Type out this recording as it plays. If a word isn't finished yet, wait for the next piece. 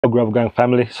Grub Gang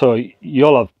family. So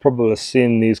y'all have probably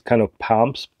seen these kind of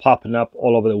pumps popping up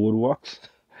all over the woodworks.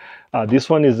 This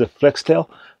one is the Flextail.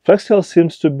 Flextail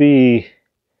seems to be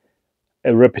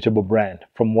a reputable brand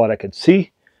from what I could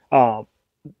see.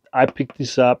 I picked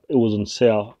this up. It was on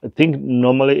sale. I think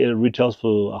normally it retails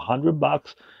for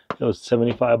 $100. It was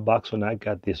 $75 when I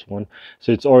got this one.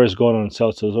 So it's always going on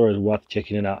sale. So it's always worth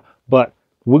checking it out. But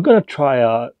we're gonna try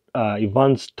out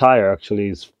Yvonne's tire. Actually,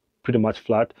 is pretty much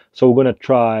flat. So we're gonna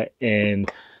try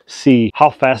and see how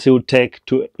fast it would take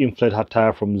to inflate her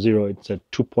tire from zero. It's a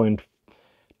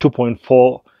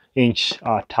 2.4 inch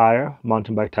tire,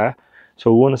 mountain bike tire.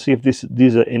 So we want to see if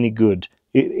these are any good.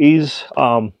 It is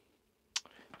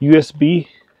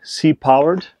USB-C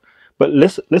powered, but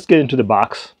let's get into the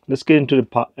box. Let's get into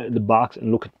the box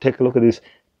and take a look at this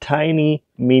tiny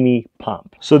mini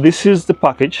pump. So this is the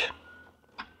package.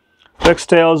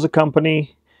 Flextail is the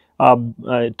company.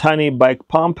 Tiny bike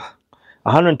pump,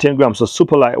 110 grams, so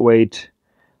super lightweight.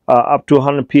 Up to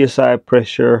 100 psi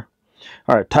pressure.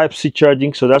 All right, Type-C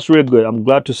charging, so that's really good. I'm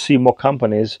glad to see more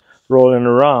companies rolling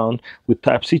around with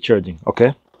Type-C charging.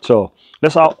 Okay, so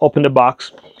let's open the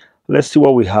box. Let's see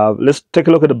what we have. Let's take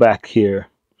a look at the back here.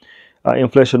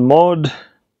 Inflation mode.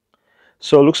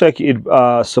 So it looks like it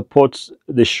supports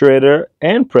the shredder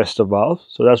and Presto valve.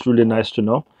 So that's really nice to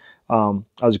know.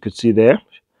 As you could see there,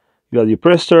 you got your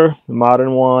Presto, the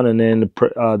modern one, and then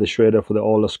the shredder for the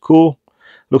older school.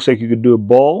 Looks like you could do a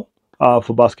ball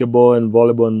for basketball and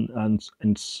volleyball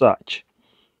and such.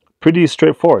 Pretty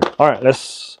straightforward. All right,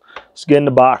 let's get in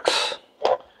the box.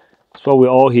 That's why we're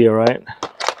all here, right?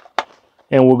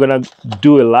 And we're gonna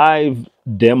do a live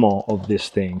demo of this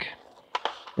thing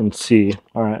and see.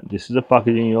 All right, this is the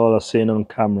packaging you all are seeing on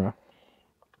camera.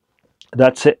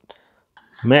 That's it,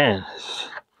 man.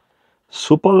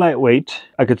 Super lightweight.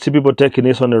 I could see people taking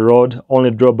this on the road.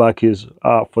 Only drawback is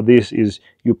for this is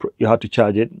you have to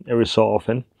charge it every so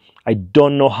often. I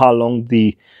don't know how long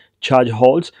the charge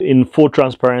holds. In full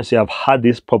transparency, I've had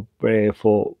this for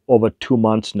over 2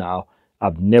 months now.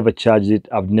 I've never charged it.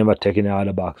 I've never taken it out of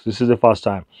the box. This is the first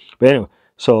time. But anyway,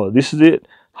 so this is it.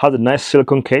 Has a nice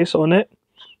silicone case on it.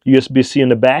 USB-C in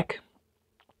the back.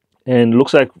 And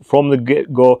looks like from the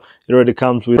get-go, it already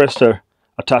comes with Presto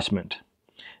attachment.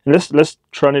 And let's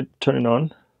turn it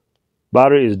on.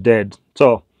 Battery is dead.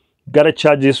 So gotta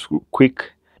charge this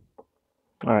quick.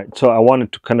 All right, so I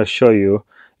wanted to kind of show you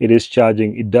it is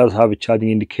charging. It does have a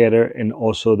charging indicator, and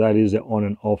also that is the on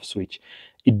and off switch.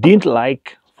 It didn't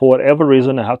like, for whatever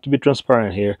reason, I have to be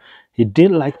transparent here, it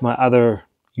didn't like my other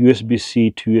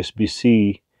USB-C to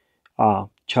USB-C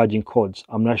charging cords.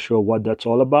 I'm not sure what that's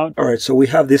all about. All right, so we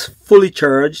have this fully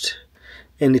charged,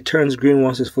 and it turns green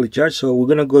once it's fully charged. So we're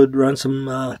gonna go run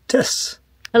some tests.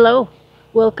 Hello,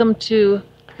 welcome to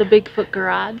the Bigfoot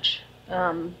Garage,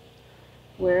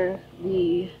 where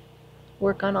we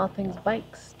work on all things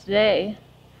bikes. Today,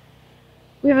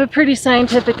 we have a pretty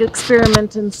scientific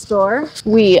experiment in store.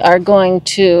 We are going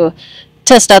to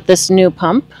test out this new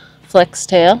pump,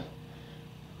 Flextail,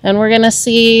 and we're gonna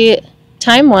see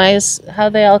time-wise how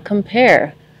they all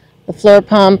compare. The floor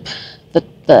pump, the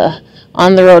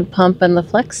on-the-road pump, and the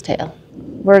Flextail.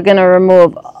 We're gonna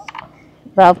remove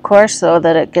valve core so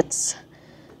that it gets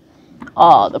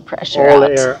all the pressure all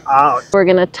the air out. We're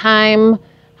gonna time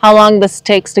how long this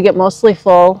takes to get mostly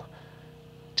full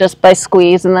just by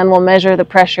squeeze, and then we'll measure the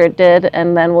pressure it did,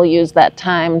 and then we'll use that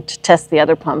time to test the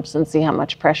other pumps and see how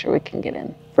much pressure we can get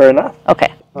in. Fair enough.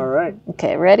 Okay. All right.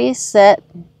 Okay, ready, set,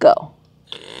 go.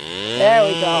 There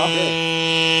we go. Okay.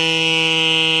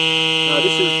 Now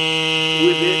this is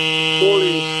with it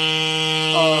fully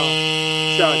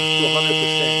charged to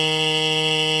 100%.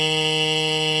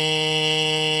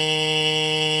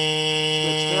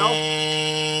 Flextail.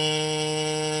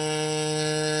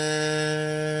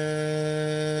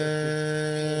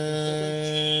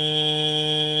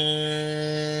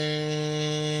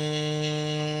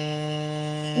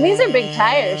 These are big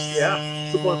tires. Yeah,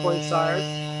 2.4 inch tires.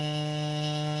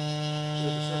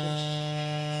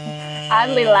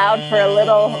 Oddly loud for a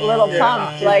little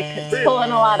pump, like it's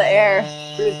pulling a lot of air.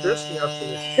 Pretty interesting,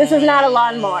 actually. This is not a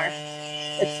lawnmower.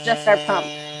 It's just our pump.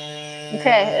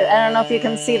 Okay, I don't know if you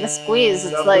can see the squeeze.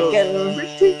 It's like getting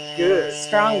pretty good.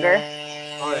 Stronger.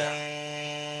 Oh yeah.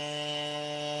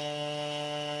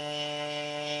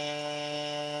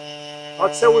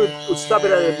 I'd say we'll stop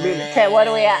it at a minute. Okay, what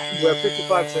are we at? We're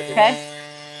 55 seconds. Okay.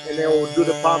 And then we'll do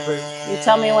the pumping. You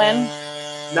tell me when.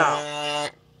 Now.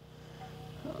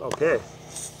 Okay.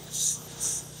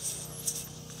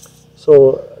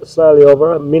 So slightly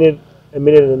over a minute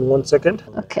and 1 second.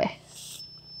 Okay.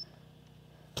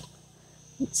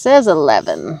 It says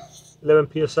 11.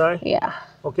 11 psi. Yeah.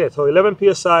 Okay, so 11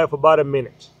 psi for about a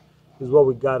minute is what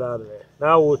we got out of there.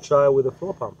 Now we'll try with the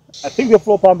floor pump. I think the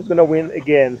floor pump is going to win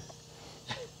again.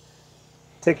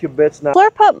 Take your bets now.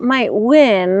 Floor pump might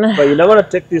win. But you're not going to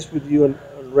take this with you on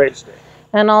race day.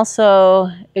 And also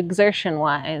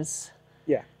exertion-wise.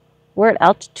 Yeah. We're at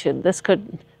altitude. This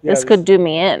could do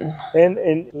me in.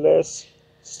 And let's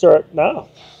start now.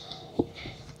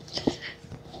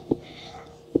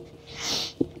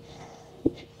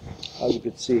 As you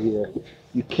can see here,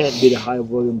 you can't beat a high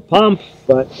volume pump,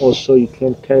 but also you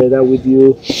can't carry that with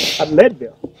you at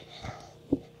Leadville.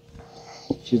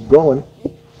 She's going.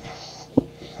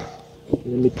 Let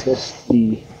me test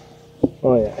the,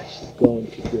 oh yeah, she's going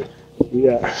good. We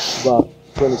are about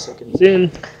 20 seconds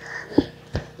in,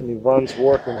 and Yvonne's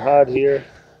working hard here.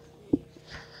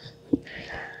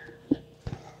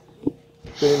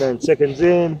 29 seconds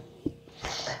in.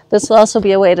 This will also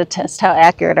be a way to test how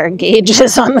accurate our gauge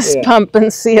is on this pump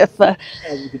and see if as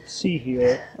you can see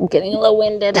here, I'm getting a little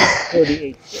winded.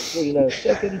 39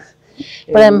 seconds.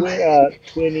 But and we're at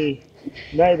 20,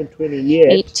 not even 20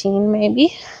 yet. 18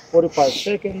 maybe. 45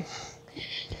 seconds.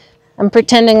 I'm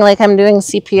pretending like I'm doing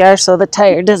CPR so the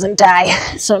tire doesn't die.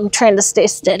 So I'm trying to stay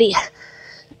steady.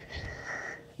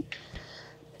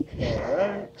 All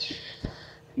right.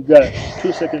 You got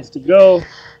 2 seconds to go.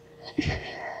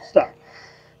 Stop.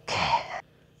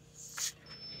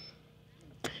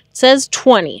 It says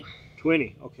 20.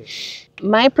 20, okay.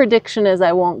 My prediction is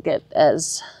I won't get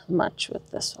as much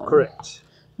with this one. Correct.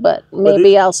 But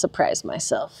maybe I'll surprise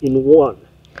myself. In 1,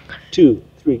 2,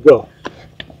 3, go.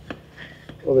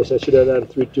 Obviously, I should have done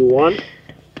 3, 2, 1.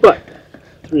 But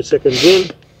 3 seconds in,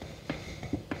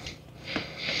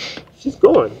 she's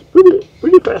going.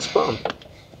 Pretty fast pump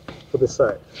for the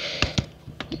side.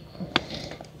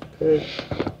 Okay.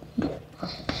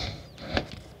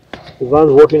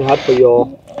 Yvonne's working hard for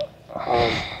y'all.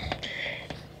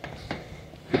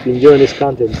 If you're enjoying this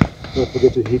content, don't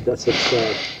forget to hit that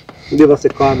subscribe. Leave us a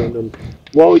comment on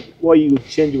what you would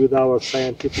change with our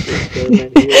scientific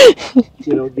experiment here.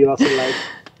 You know, give us a like,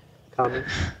 comment.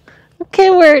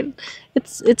 Okay,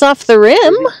 it's off the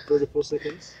rim. 34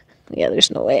 seconds. Yeah,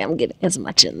 there's no way I'm getting as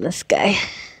much in this guy.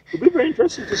 It'll be very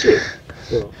interesting to see.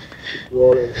 So,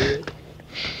 roll in here.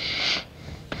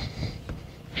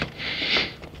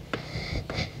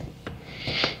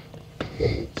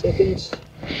 Seconds,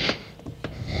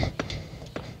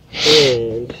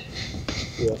 and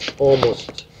we are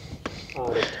almost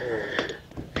out of time.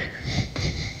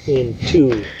 In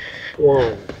 2,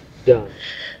 1, done.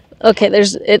 Okay,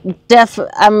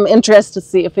 I'm interested to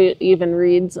see if it even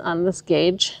reads on this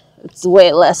gauge. It's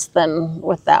way less than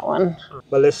with that one.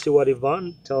 But let's see what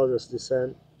Yvonne tells us, the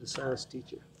science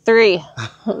teacher. 3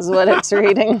 is what it's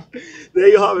reading. There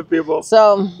you have it, people.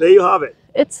 So there you have it.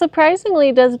 It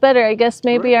surprisingly does better. I guess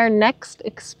maybe our next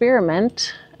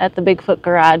experiment at the Bigfoot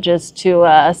Garage is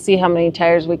to see how many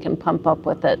tires we can pump up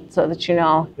with it, so that you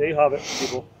know. There you have it,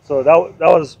 people. So that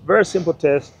was a very simple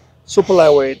test, super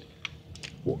lightweight.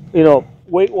 You know,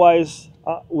 weight-wise,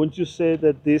 wouldn't you say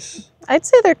that this? I'd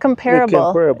say they're comparable. They're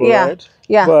comparable, yeah. Right?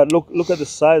 Yeah. But look at the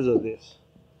size of this.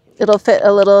 It'll fit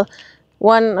a little.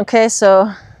 Okay, so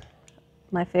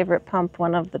my favorite pump,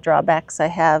 one of the drawbacks I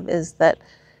have is that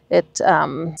it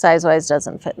size-wise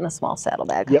doesn't fit in a small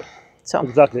saddlebag. Yep. So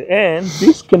exactly, and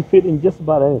this can fit in just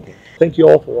about anything. Thank you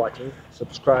all for watching,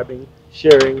 subscribing,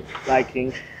 sharing,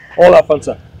 liking, all that fun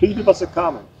stuff. Please leave us a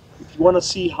comment if you want to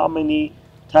see how many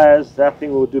tires that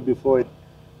thing will do before it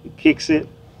kicks it.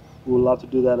 We would love to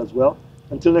do that as well.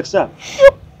 Until next time.